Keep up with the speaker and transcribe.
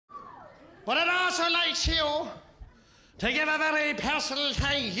But I'd also like you to give a very personal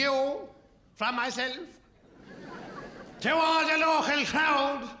thank you from myself to all the local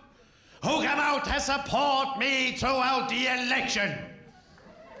crowd who came out to support me throughout the election.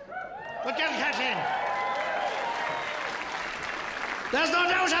 But get Kathleen. There's no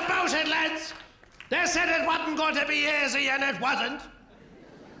doubt about it, lads. They said it wasn't going to be easy, and it wasn't.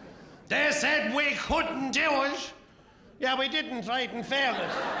 They said we couldn't do it. Yeah, we didn't, right, in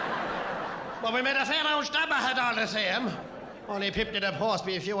fairness. But we made a fair old stab at it all the same. Only pipped it up horse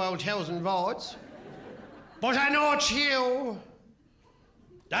by a few old thousand votes. But I know to you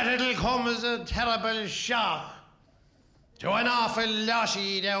that it'll come as a terrible shock to an awful lot of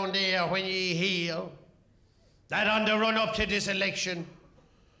ye down there when ye hear that on the run-up to this election,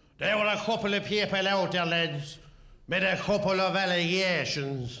 there were a couple of people out there, lads, made a couple of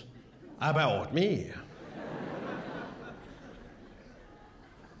allegations about me.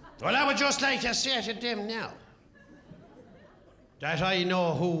 Well, I would just like to say to them now that I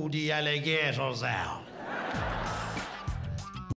know who the alligators are.